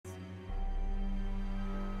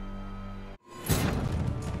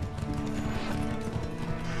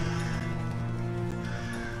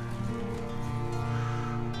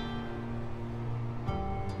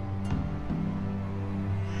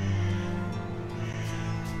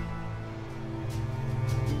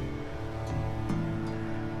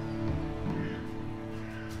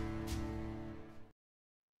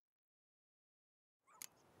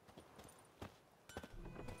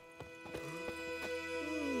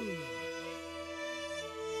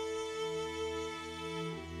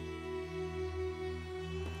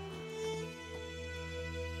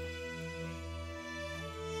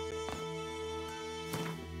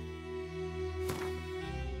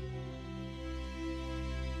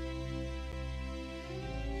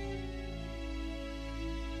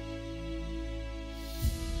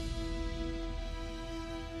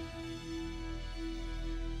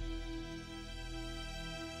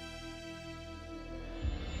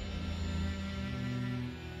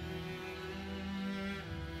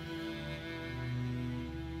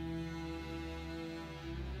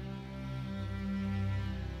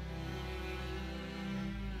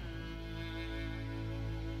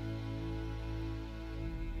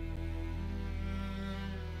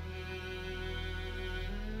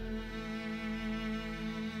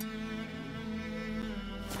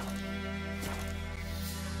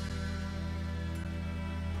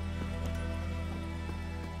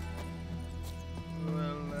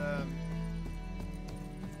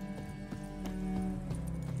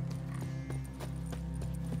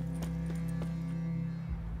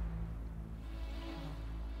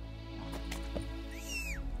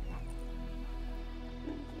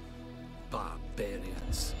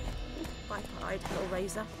Pipe-eyed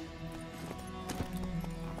hellraiser.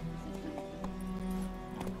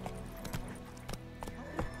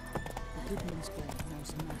 The Goodman's boy knows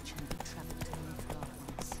a merchant who travelled to Midgard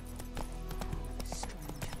once.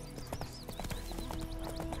 Strange rumors.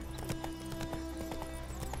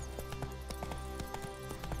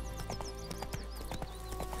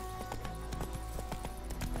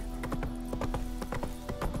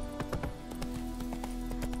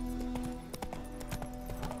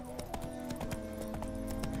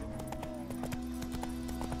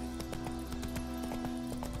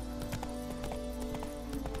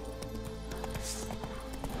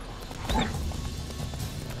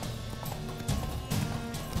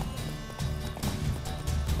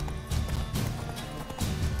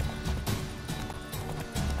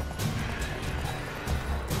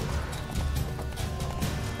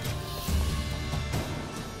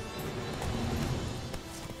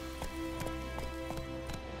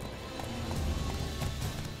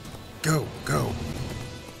 Go, go.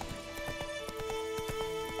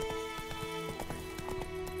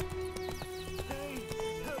 Hey,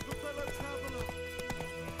 help a fellow traveler.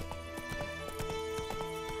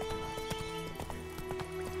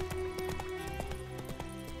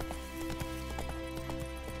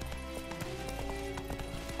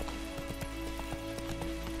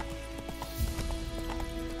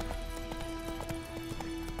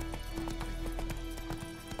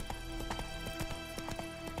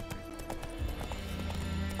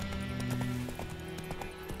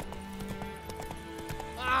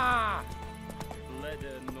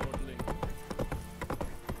 Leather Nordling.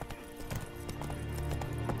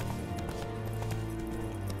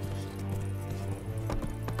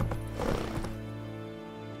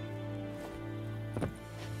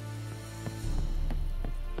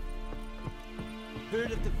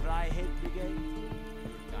 Heard of the Fryhead Brigade?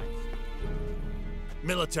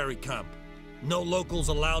 Military camp. No locals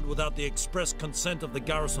allowed without the express consent of the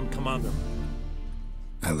garrison commander.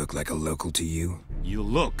 I look like a local to you? You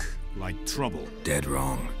look like trouble. Dead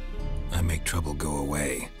wrong. I make trouble go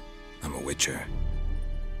away. I'm a witcher.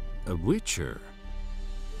 A witcher?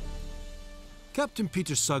 Captain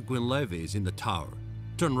Peter Sagwin Levy is in the tower.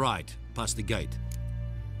 Turn right, past the gate.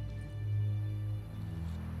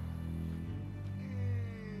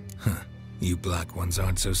 Huh. You black ones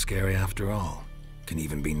aren't so scary after all. Can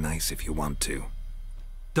even be nice if you want to.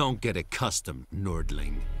 Don't get accustomed,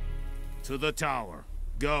 Nordling. To the tower.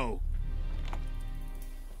 Go.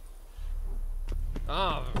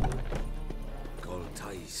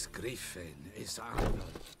 Goltais Griffin is Arnold.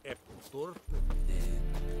 Eptor?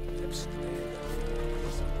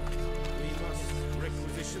 We must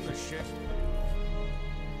requisition a ship.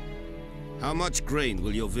 How much grain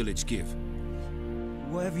will your village give?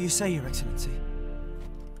 Whatever you say, Your Excellency.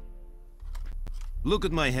 Look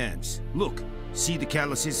at my hands. Look. See the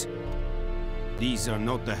calluses? These are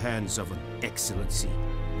not the hands of an excellency,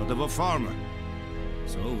 but of a farmer.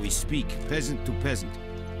 So we speak peasant to peasant.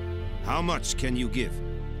 How much can you give?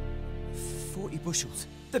 40 bushels.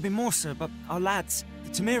 There'd be more, sir, but our lads, the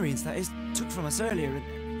Temerians that is, took from us earlier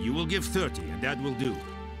and... You will give 30, and that will do.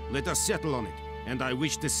 Let us settle on it, and I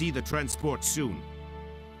wish to see the transport soon.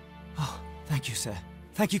 Oh, thank you, sir.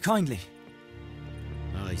 Thank you kindly.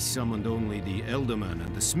 I summoned only the Elderman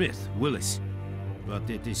and the smith, Willis. But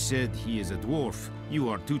it is said he is a dwarf. You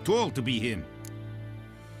are too tall to be him.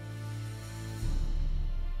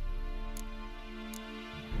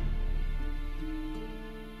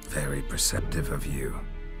 Very perceptive of you.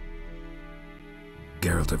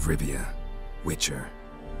 Geralt of Rivia, Witcher.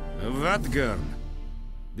 Vatgern.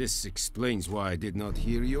 This explains why I did not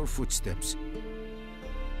hear your footsteps.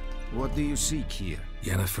 What do you seek here?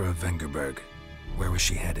 Yennefer of Vengerberg. Where was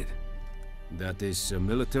she headed? That is a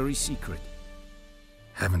military secret.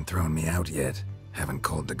 Haven't thrown me out yet. Haven't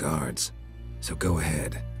called the guards. So go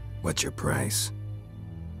ahead. What's your price?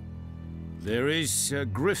 There is a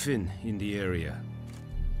Griffin in the area.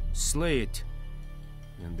 Slay it,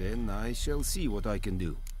 and then I shall see what I can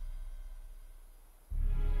do.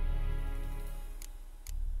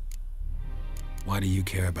 Why do you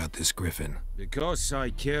care about this Griffin? Because I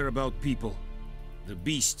care about people. The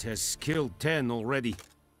beast has killed 10 already,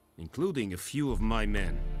 including a few of my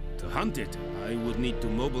men. To hunt it, I would need to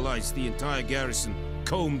mobilize the entire garrison,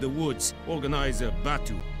 comb the woods, organize a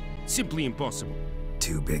batu. Simply impossible.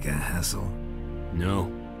 Too big a hassle?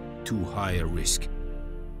 No, too high a risk.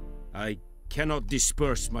 I cannot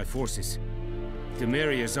disperse my forces.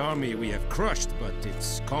 Temeria's army we have crushed, but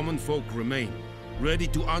its common folk remain, ready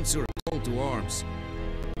to answer a call to arms.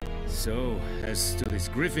 So, as to this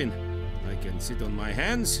Griffin, I can sit on my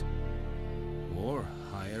hands, or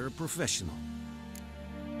hire a professional.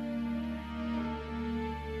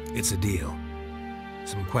 It's a deal.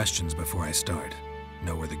 Some questions before I start.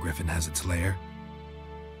 Know where the Griffin has its lair?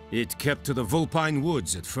 It kept to the Vulpine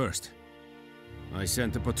Woods at first. I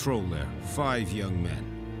sent a patrol there, 5 young men.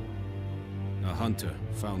 A hunter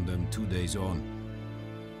found them 2 days on.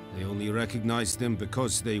 They only recognized them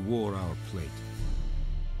because they wore our plate.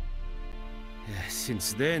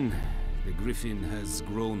 Since then, the Griffin has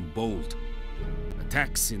grown bold.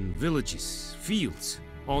 Attacks in villages, fields,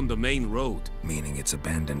 on the main road. Meaning it's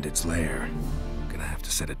abandoned its lair. Gonna have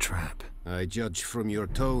to set a trap. I judge from your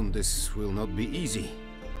tone this will not be easy.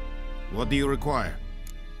 What do you require?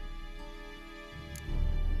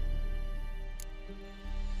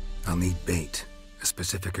 I'll need bait, a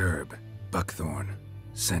specific herb, buckthorn.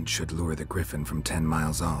 Scent should lure the Griffin from 10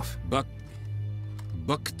 miles off.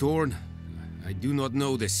 Buckthorn? I do not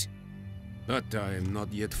know this. But I am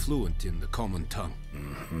not yet fluent in the common tongue.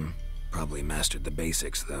 Probably mastered the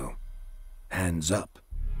basics, though. Hands up.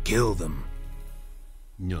 Kill them.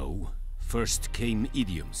 No. First came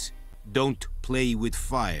idioms. Don't play with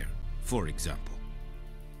fire, for example.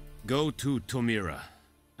 Go to Tomira,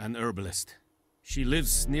 an herbalist. She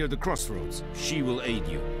lives near the crossroads. She will aid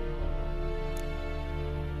you.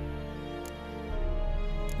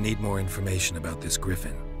 Need more information about this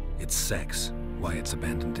Griffin. Its sex, why it's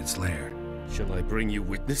abandoned its lair. Shall I bring you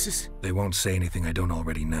witnesses? They won't say anything I don't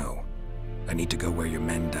already know. I need to go where your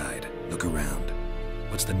men died. Look around.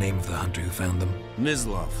 What's the name of the hunter who found them?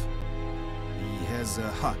 Mislav. He has a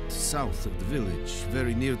hut south of the village,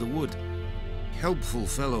 very near the wood. Helpful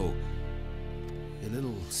fellow. A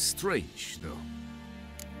little strange, though.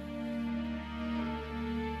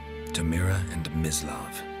 Tamira and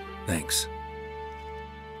Mislav. Thanks.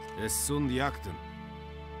 Es sunt jakten.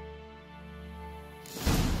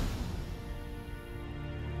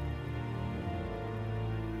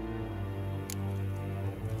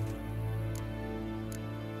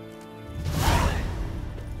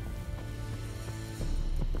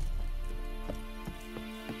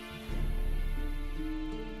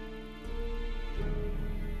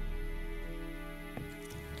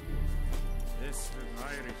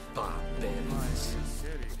 Barbarians.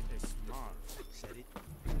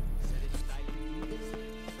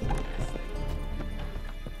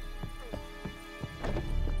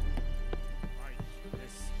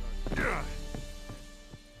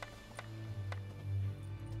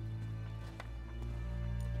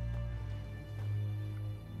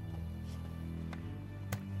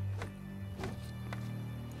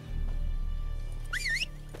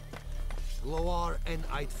 Loar and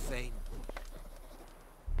I'd faint.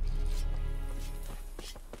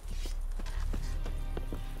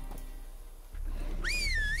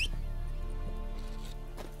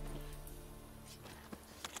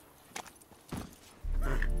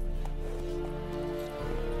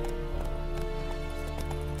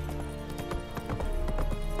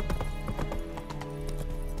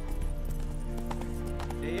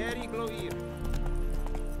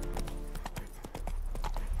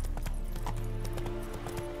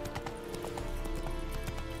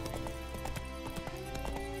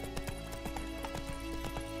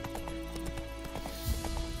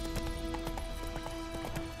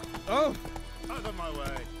 Oh! Out of my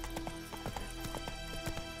way!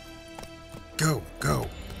 Go, go!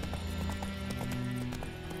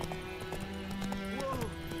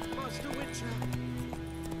 Whoa! Master Witcher!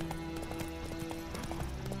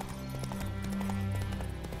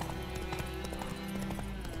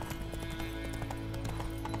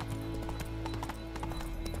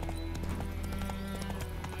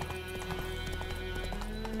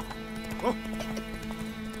 Oh!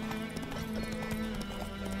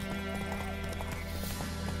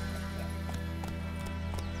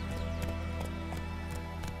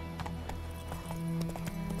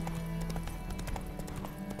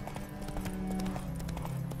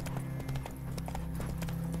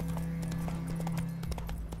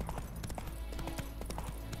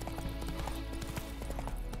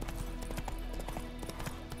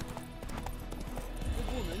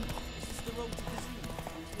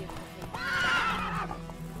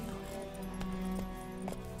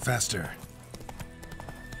 Faster.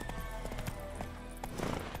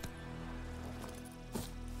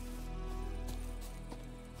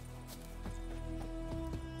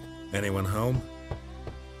 Anyone home?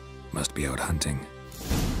 Must be out hunting.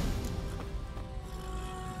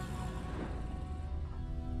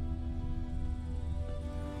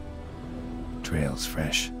 Trail's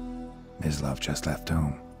fresh. Mislav just left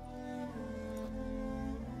home.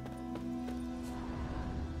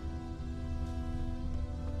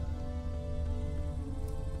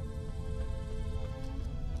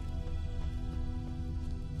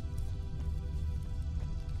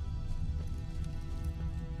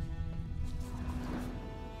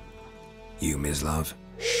 You, Mislav?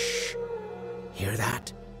 Shh. Hear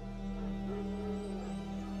that?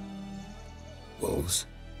 Wolves?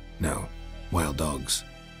 No. Wild dogs.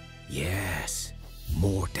 Yes.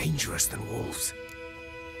 More dangerous than wolves.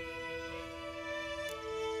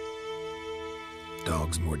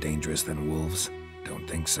 Dogs more dangerous than wolves? Don't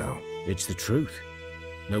think so. It's the truth.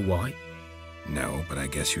 Know why? No, but I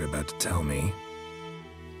guess you're about to tell me.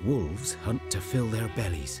 Wolves hunt to fill their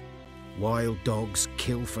bellies. Wild dogs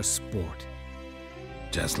kill for sport.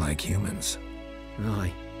 Just like humans.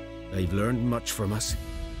 Aye. They've learned much from us.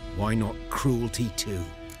 Why not cruelty too?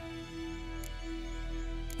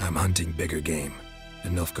 I'm hunting bigger game. The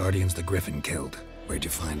Nilfgaardians the Griffin killed. Where'd you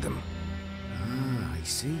find them? Ah, I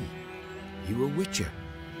see. You a witcher.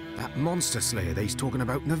 That monster slayer they's talking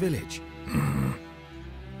about in the village. Hmm.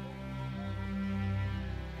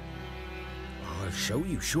 I'll show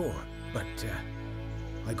you, sure. But,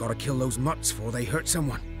 I gotta kill those mutts before they hurt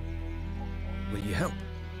someone. Will you help?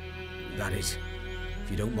 That is,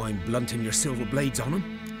 if you don't mind blunting your silver blades on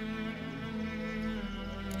them.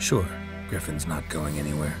 Sure. Griffin's not going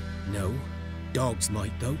anywhere. No. Dogs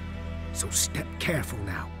might, though. So step careful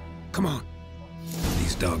now. Come on.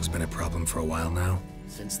 These dogs been a problem for a while now?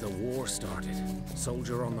 Since the war started.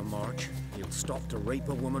 Soldier on the march. He'll stop to rape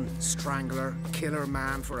a woman, strangle her, kill her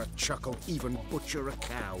man for a chuckle, even butcher a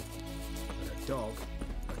cow. But a dog,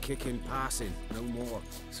 a kick in passing, no more.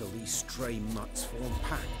 So these stray mutts form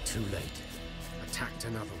pack. Too late. Attacked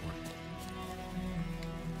another one.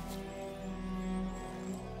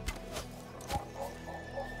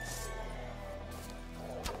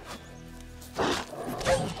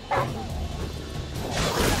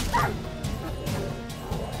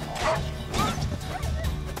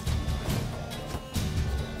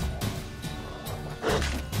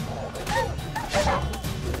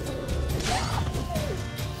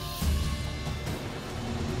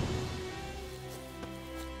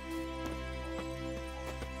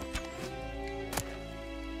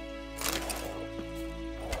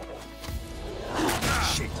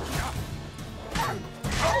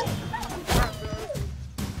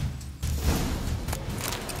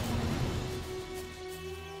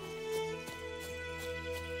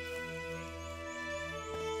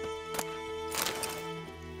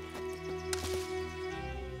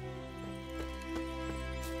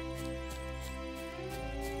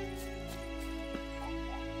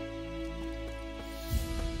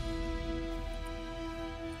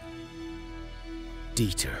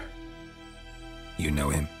 Dieter. You know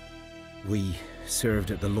him? We served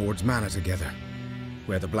at the Lord's Manor together,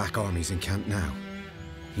 where the Black Army's encamped now.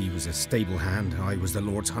 He was a stable hand, I was the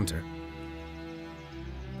Lord's hunter.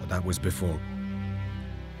 But that was before...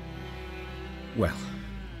 well,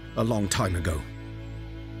 a long time ago.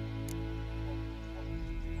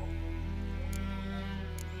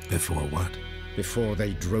 Before what? Before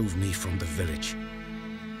they drove me from the village.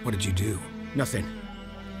 What did you do? Nothing.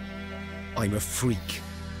 I'm a freak.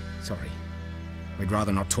 Sorry. I'd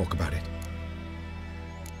rather not talk about it.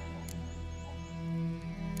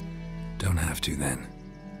 Don't have to, then.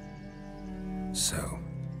 So,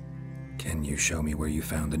 can you show me where you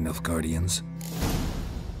found the Nilfgaardians?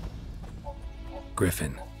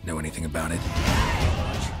 Griffin, know anything about it?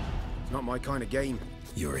 It's not my kind of game.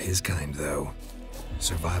 You're his kind, though.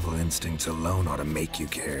 Survival instincts alone ought to make you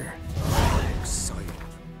care. Excited.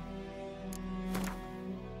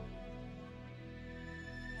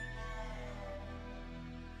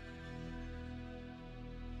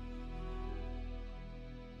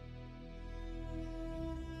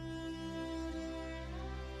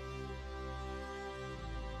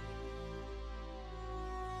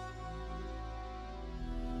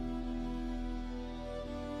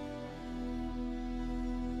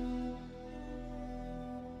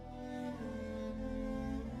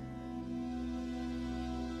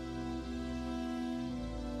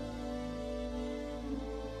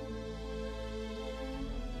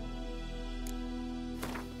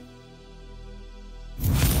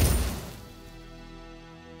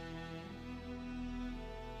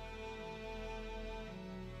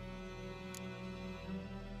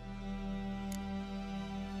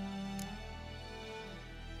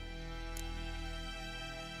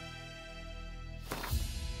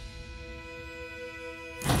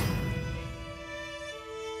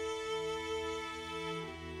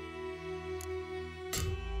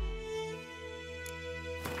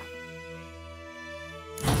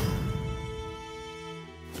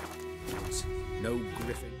 No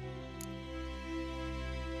Griffin.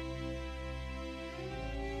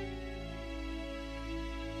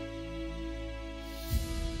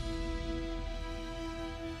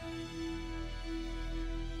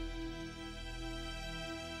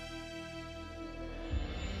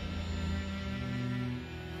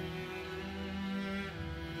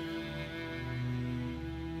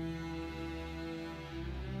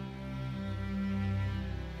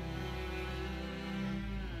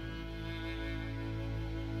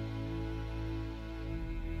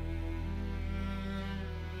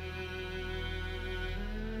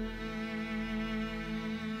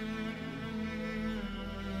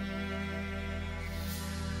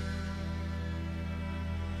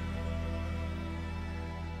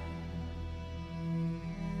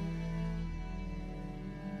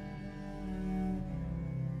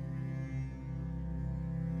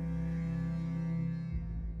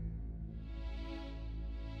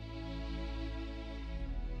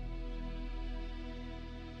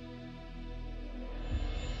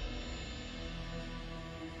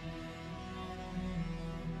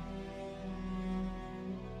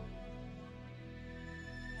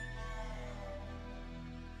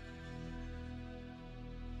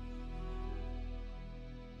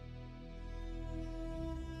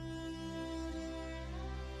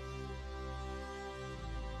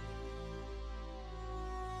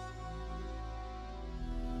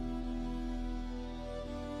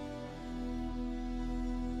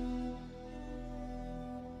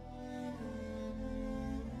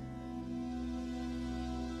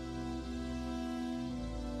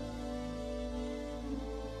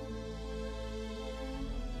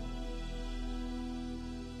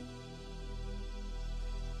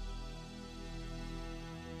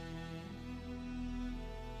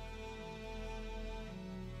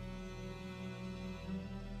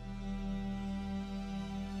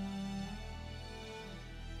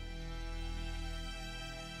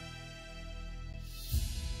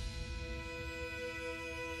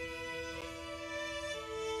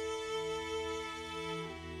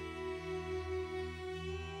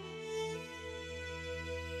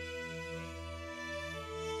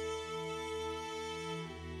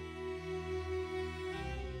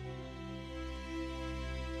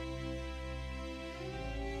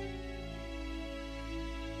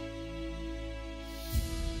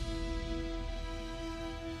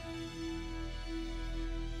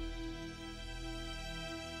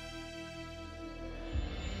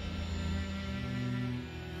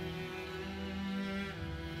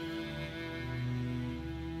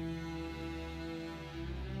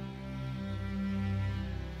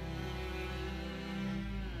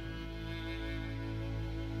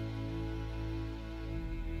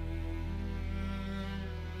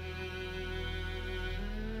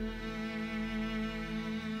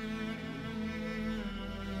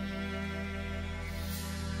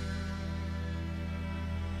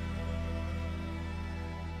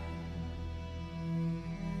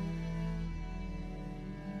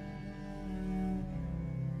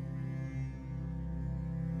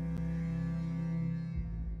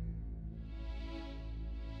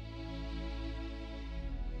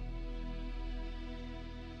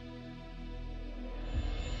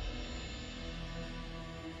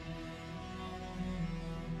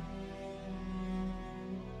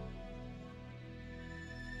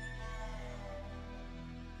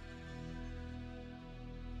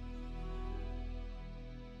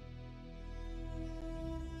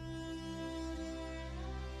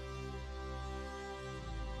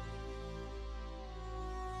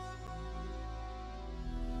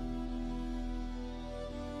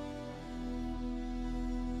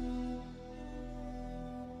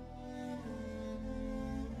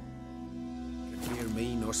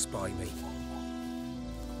 cussed by me.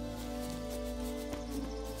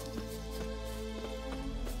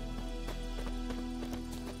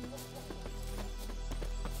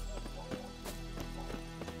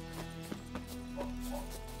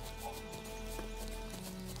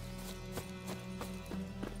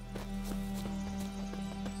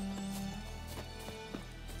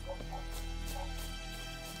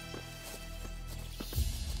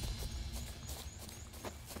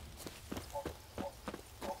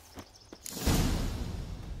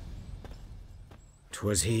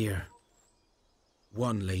 'Twas here.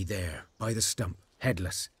 One lay there, by the stump,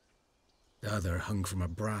 headless. The other hung from a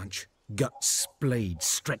branch, gut splayed,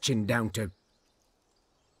 stretching down to...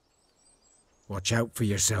 Watch out for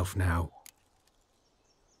yourself now.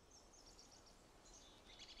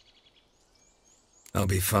 I'll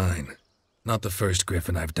be fine. Not the first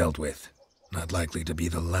Griffin I've dealt with. Not likely to be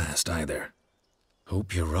the last either.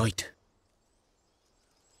 Hope you're right.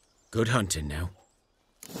 Good hunting now.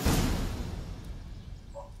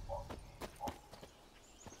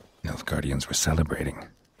 Nilfgaardians were celebrating.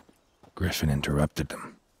 Griffin interrupted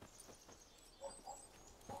them.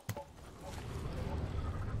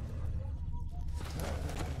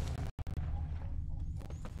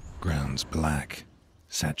 Ground's black,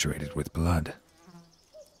 saturated with blood.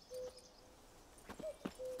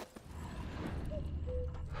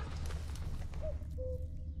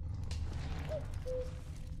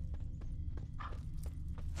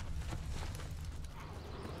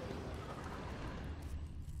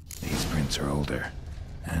 These prints are older,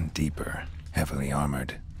 and deeper, heavily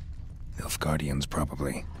armored. Nilfgaardians,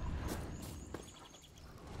 probably.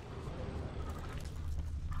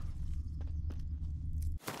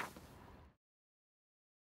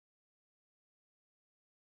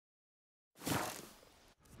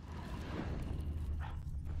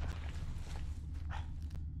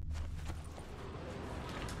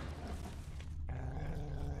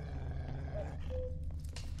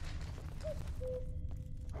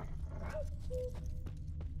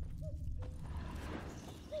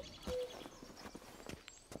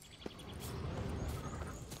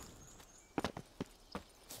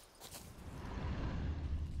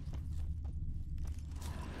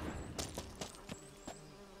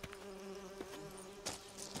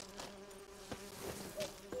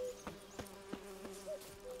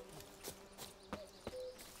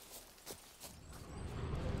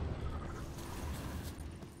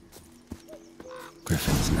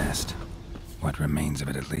 Griffin's nest. What remains of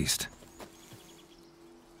it, at least.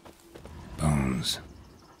 Bones.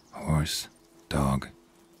 Horse, dog,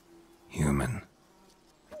 human.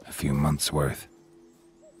 A few months' worth.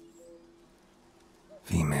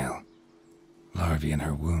 Female. Larvae in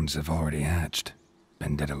her wounds have already hatched.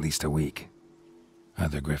 Been dead at least a week.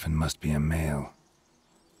 Other Griffin must be a male.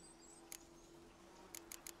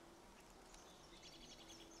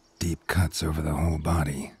 Deep cuts over the whole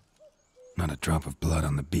body. Not a drop of blood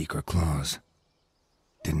on the beak or claws.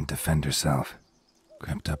 Didn't defend herself.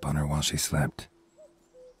 Crept up on her while she slept.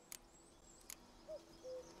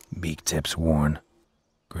 Beak tips worn.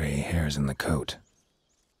 Gray hairs in the coat.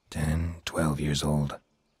 10, 12 years old.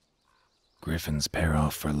 Griffins pair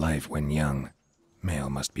off for life when young. Male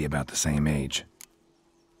must be about the same age.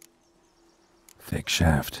 Thick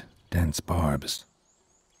shaft, dense barbs.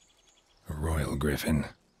 A royal Griffin.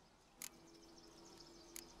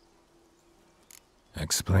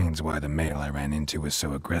 Explains why the male I ran into was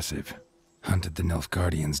so aggressive. Hunted the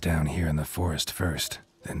Nilfgaardians down here in the forest first,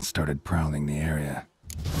 then started prowling the area.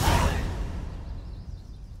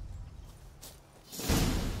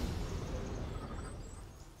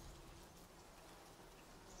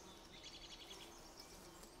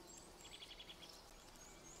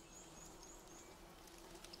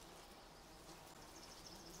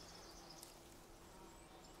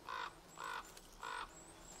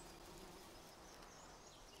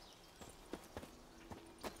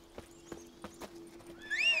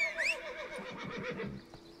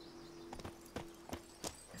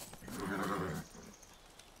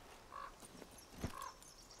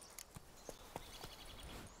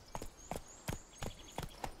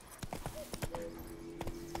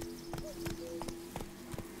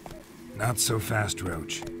 Not so fast,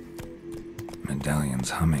 Roach.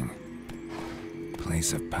 Medallion's humming.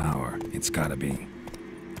 Place of power, it's gotta be.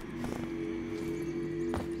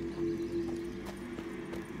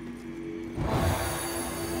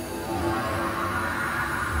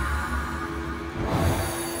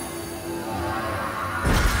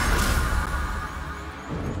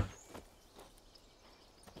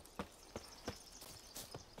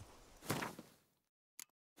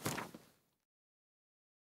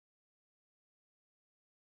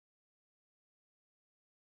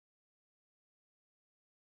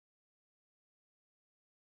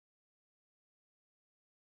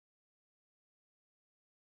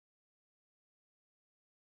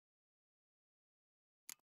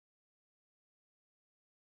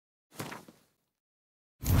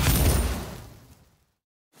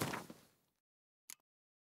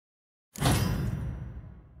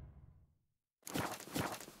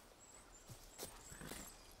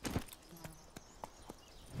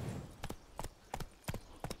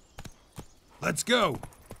 Let's go!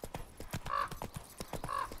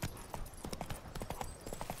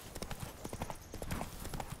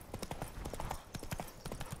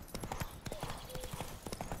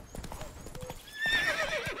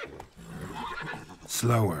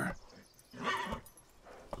 Slower.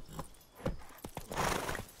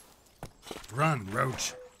 Run,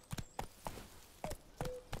 Roach.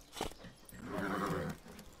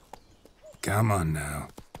 Come on now.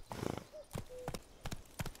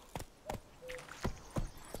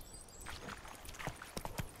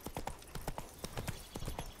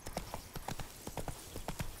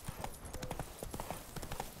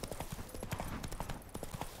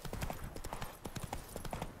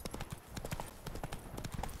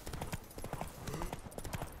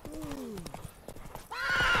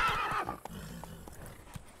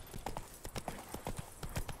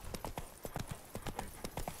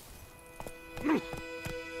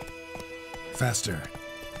 Faster.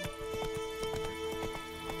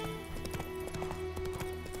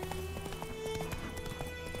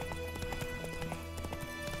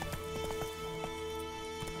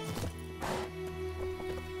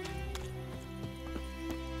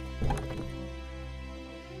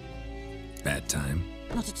 Bad time?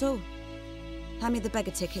 Not at all. Hand me the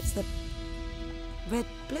beggar tickets, the red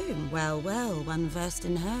bloom. Well, well, one versed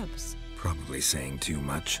in herbs. Probably saying too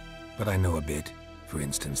much, but I know a bit. For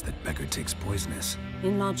instance, that beggar tick's poisonous.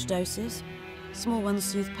 In large doses, small ones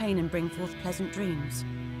soothe pain and bring forth pleasant dreams.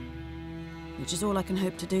 Which is all I can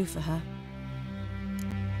hope to do for her.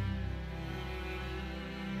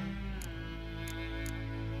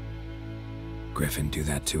 Griffin do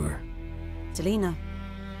that to her? Selena.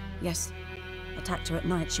 Yes. Attacked her at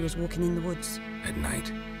night. She was walking in the woods. At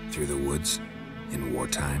night? Through the woods? In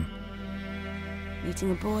wartime?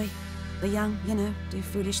 Meeting a boy. The young, you know, do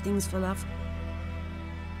foolish things for love.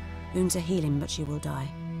 Wounds are healing, but she will die.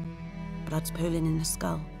 Blood's pooling in her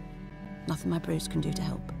skull. Nothing my bruise can do to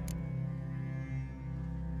help.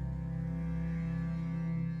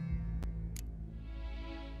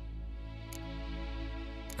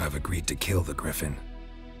 I've agreed to kill the Griffin.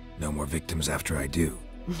 No more victims after I do.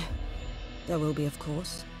 There will be, of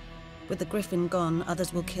course. With the Griffin gone,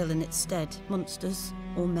 others will kill in its stead. Monsters,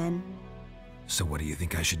 or men. So what do you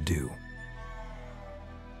think I should do?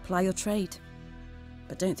 Ply your trade.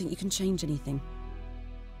 But don't think you can change anything.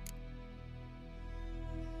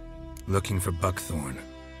 Looking for buckthorn.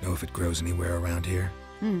 Know if it grows anywhere around here?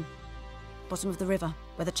 Bottom of the river,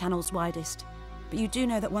 where the channel's widest. But you do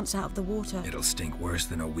know that once out of the water... It'll stink worse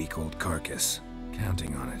than a week-old carcass.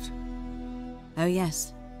 Counting on it. Oh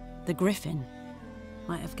yes, the Griffin.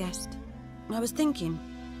 Might have guessed. I was thinking...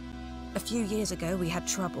 A few years ago we had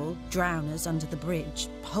trouble, drowners under the bridge.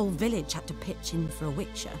 The whole village had to pitch in for a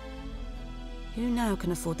witcher. Who now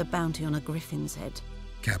can afford the bounty on a Griffin's head?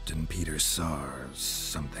 Captain Peter Sars,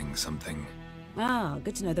 something. Ah,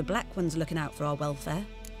 good to know the Black One's looking out for our welfare.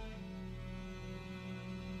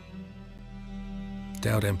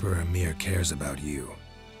 Doubt Emperor Emir cares about you,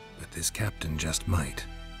 but this captain just might.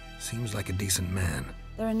 Seems like a decent man.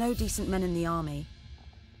 There are no decent men in the army.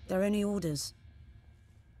 They're only orders.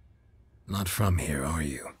 Not from here, are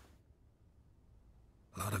you?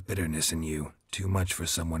 A lot of bitterness in you. Too much for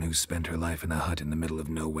someone who's spent her life in a hut in the middle of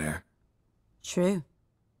nowhere. True.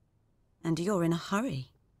 And you're in a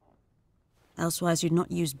hurry. Elsewise you'd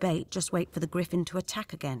not use bait, just wait for the Griffin to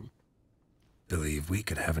attack again. Believe we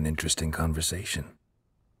could have an interesting conversation.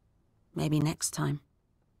 Maybe next time.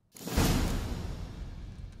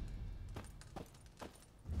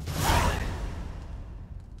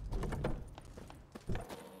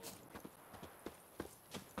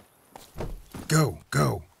 Go,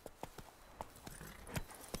 go!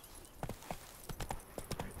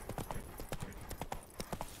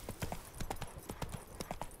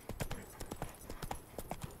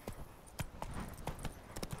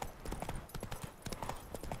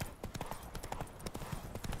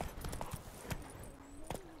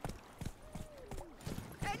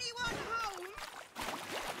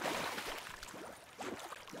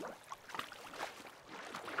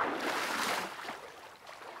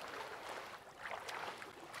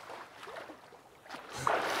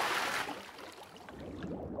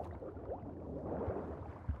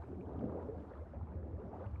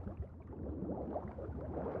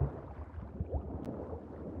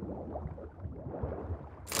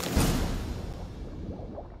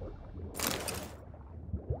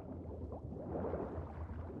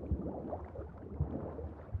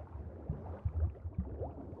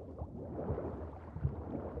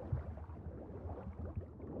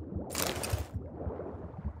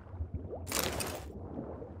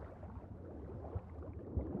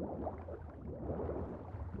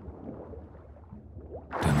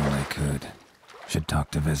 talk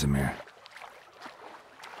to Vesemir.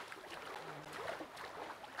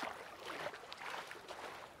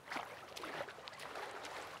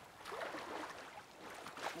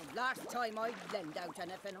 Last time I lend out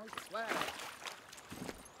anything, I swear.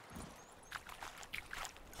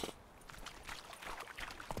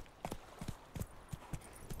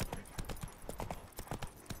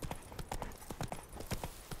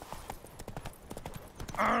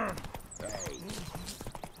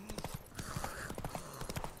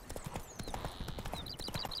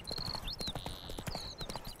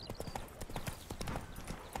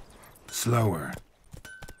 Slower.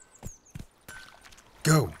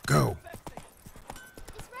 Go, go.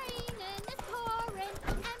 It's raining, it's pouring,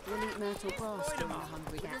 and We'll eat myrtle grass during the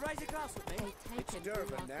hungry Would you gap. raise a glass with me? they take it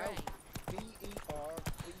from our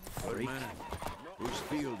grain. Freak. Whose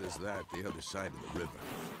field is that, the other side of the river?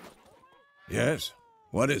 Yes?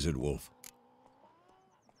 What is it, Wolf?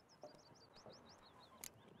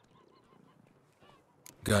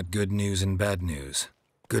 Got good news and bad news.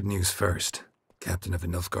 Good news first. Captain of the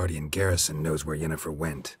Nilfgaardian garrison knows where Yennefer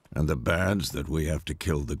went. And the bad's that we have to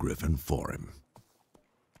kill the Griffin for him.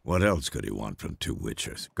 What else could he want from two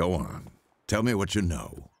witches? Go on. Tell me what you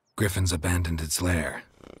know. Griffin's abandoned its lair.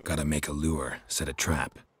 Gotta make a lure, set a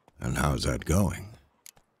trap. And how's that going?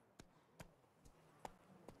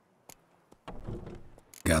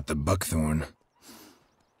 Got the buckthorn.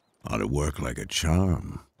 Ought to work like a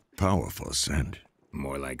charm. Powerful scent.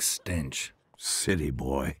 More like stench. City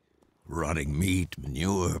boy. Rotting meat,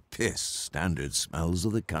 manure, piss, standard smells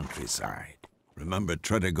of the countryside. Remember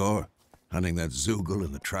Tredegor? Hunting that Zoogle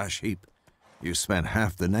in the trash heap? You spent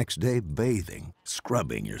half the next day bathing,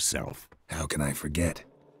 scrubbing yourself. How can I forget?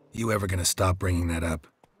 You ever gonna stop bringing that up?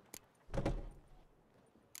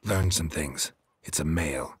 Learned some things. It's a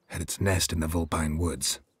male, had its nest in the Vulpine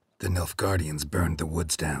Woods. The Nilfgaardians burned the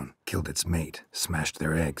woods down, killed its mate, smashed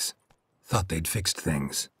their eggs. Thought they'd fixed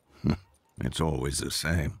things. It's always the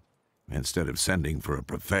same. Instead of sending for a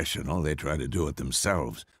professional, they try to do it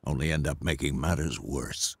themselves, only end up making matters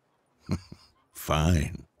worse.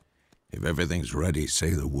 Fine. If everything's ready, say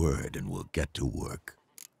the word and we'll get to work.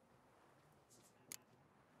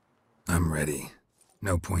 I'm ready.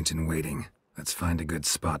 No point in waiting. Let's find a good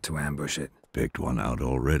spot to ambush it. Picked one out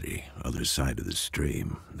already, other side of the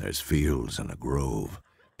stream. There's fields and a grove.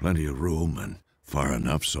 Plenty of room and far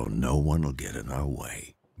enough so no one will get in our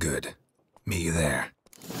way. Good. Meet you there.